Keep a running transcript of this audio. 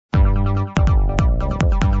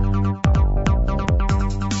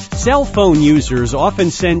Cell phone users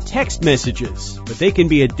often send text messages, but they can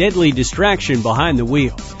be a deadly distraction behind the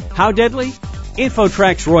wheel. How deadly?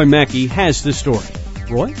 InfoTrack's Roy Mackey has the story.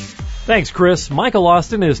 Roy? Thanks, Chris. Michael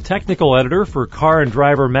Austin is technical editor for Car and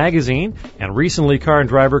Driver magazine, and recently Car and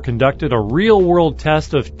Driver conducted a real-world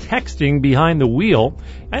test of texting behind the wheel.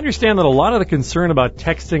 I understand that a lot of the concern about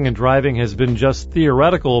texting and driving has been just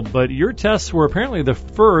theoretical, but your tests were apparently the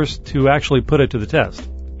first to actually put it to the test.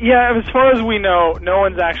 Yeah, as far as we know, no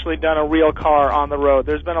one's actually done a real car on the road.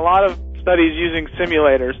 There's been a lot of studies using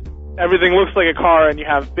simulators. Everything looks like a car and you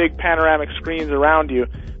have big panoramic screens around you.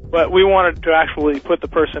 But we wanted to actually put the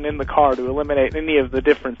person in the car to eliminate any of the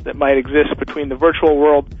difference that might exist between the virtual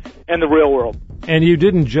world and the real world. And you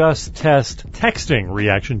didn't just test texting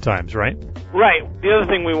reaction times, right? Right. The other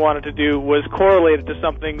thing we wanted to do was correlate it to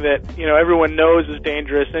something that, everyone knows is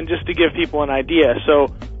dangerous, and just to give people an idea. So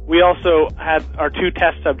we also had our two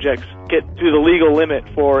test subjects get to the legal limit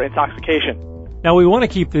for intoxication. Now, we want to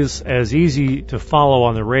keep this as easy to follow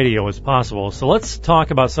on the radio as possible, so let's talk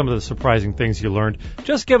about some of the surprising things you learned.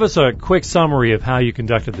 Just give us a quick summary of how you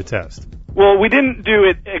conducted the test. Well, we didn't do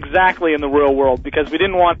it exactly in the real world because we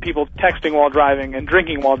didn't want people texting while driving and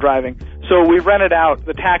drinking while driving. So we rented out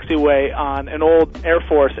the taxiway on an old Air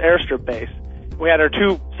Force airstrip base. We had our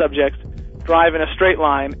two subjects drive in a straight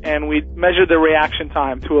line, and we measured their reaction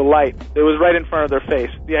time to a light that was right in front of their face.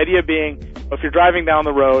 The idea being, if you're driving down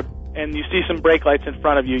the road and you see some brake lights in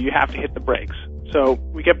front of you, you have to hit the brakes. So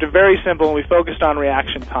we kept it very simple, and we focused on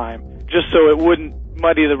reaction time, just so it wouldn't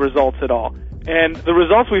muddy the results at all. And the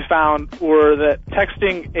results we found were that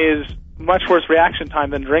texting is much worse reaction time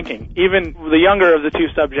than drinking. Even the younger of the two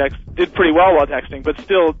subjects did pretty well while texting, but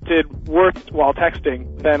still did worse while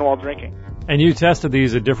texting than while drinking. And you tested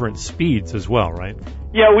these at different speeds as well, right?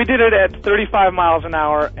 Yeah, we did it at 35 miles an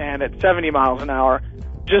hour and at 70 miles an hour.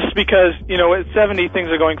 Just because, at 70 things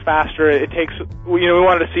are going faster, it takes, we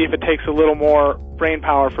wanted to see if it takes a little more brain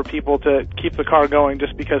power for people to keep the car going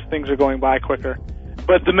just because things are going by quicker.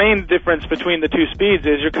 But the main difference between the two speeds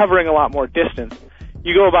is you're covering a lot more distance.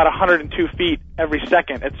 You go about 102 feet every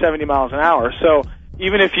second at 70 miles an hour. So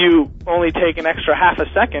even if you only take an extra half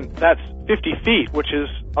a second, that's 50 feet, which is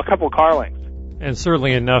a couple car lengths. And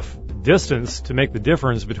certainly enough distance to make the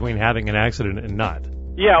difference between having an accident and not.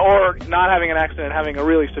 Yeah, or not having an accident, having a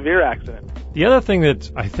really severe accident. The other thing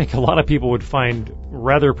that I think a lot of people would find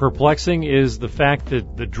rather perplexing is the fact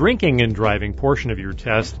that the drinking and driving portion of your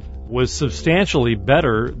test was substantially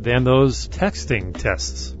better than those texting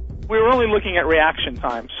tests. We were only looking at reaction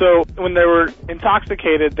time. So when they were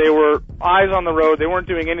intoxicated, they were eyes on the road. They weren't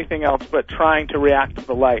doing anything else but trying to react to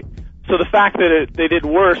the light. So the fact that they did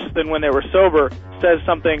worse than when they were sober says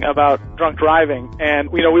something about drunk driving. And,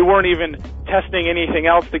 we weren't even testing anything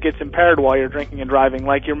else that gets impaired while you're drinking and driving,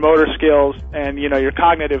 like your motor skills and, your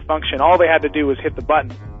cognitive function. All they had to do was hit the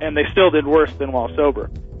button, and they still did worse than while sober.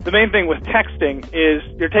 The main thing with texting is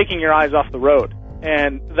you're taking your eyes off the road,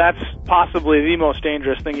 and that's possibly the most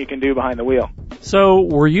dangerous thing you can do behind the wheel. So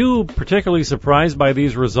were you particularly surprised by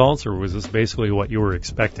these results, or was this basically what you were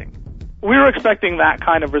expecting? We were expecting that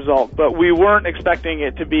kind of result, but we weren't expecting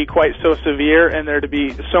it to be quite so severe and there to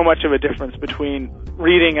be so much of a difference between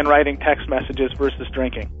reading and writing text messages versus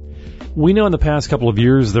drinking. We know in the past couple of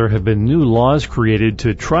years there have been new laws created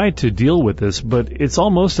to try to deal with this, but it's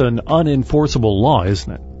almost an unenforceable law,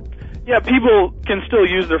 isn't it? Yeah, people can still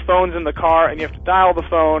use their phones in the car, and you have to dial the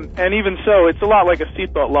phone, and even so, it's a lot like a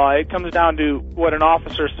seatbelt law. It comes down to what an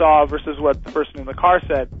officer saw versus what the person in the car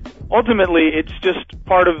said. Ultimately, it's just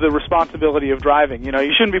part of the responsibility of driving. You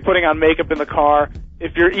shouldn't be putting on makeup in the car.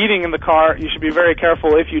 If you're eating in the car, you should be very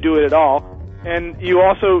careful if you do it at all. And you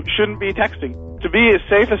also shouldn't be texting. To be as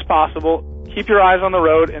safe as possible, keep your eyes on the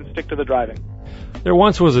road and stick to the driving. There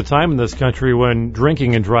once was a time in this country when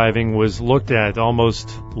drinking and driving was looked at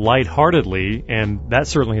almost lightheartedly, and that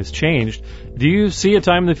certainly has changed. Do you see a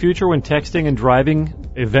time in the future when texting and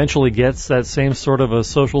driving eventually gets that same sort of a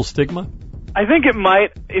social stigma? I think it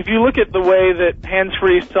might. If you look at the way that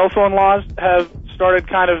hands-free cell phone laws have started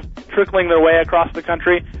kind of trickling their way across the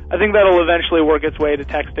country, I think that'll eventually work its way to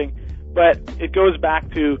texting. But it goes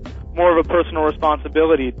back to more of a personal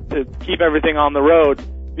responsibility to keep everything on the road,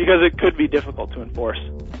 because it could be difficult to enforce.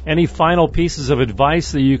 Any final pieces of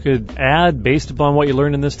advice that you could add based upon what you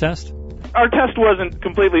learned in this test? Our test wasn't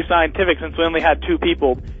completely scientific since we only had two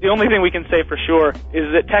people. The only thing we can say for sure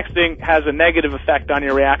is that texting has a negative effect on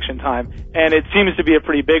your reaction time, and it seems to be a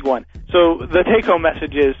pretty big one. So the take-home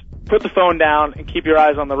message is put the phone down and keep your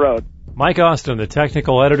eyes on the road. Mike Austin, the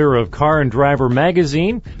technical editor of Car and Driver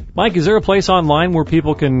magazine. Mike, is there a place online where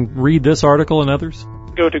people can read this article and others?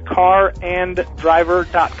 Go to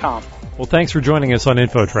caranddriver.com. Well, thanks for joining us on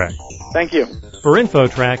InfoTrack. Thank you. For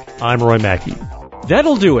InfoTrack, I'm Roy Mackey.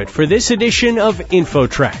 That'll do it for this edition of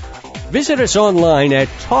InfoTrack. Visit us online at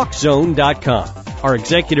TalkZone.com. Our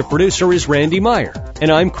executive producer is Randy Meyer,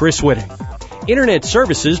 and I'm Chris Whitting. Internet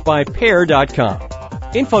services by Pair.com.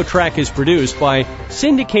 InfoTrack is produced by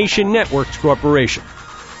Syndication Networks Corporation.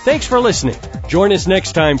 Thanks for listening. Join us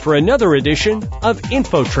next time for another edition of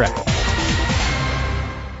InfoTrack.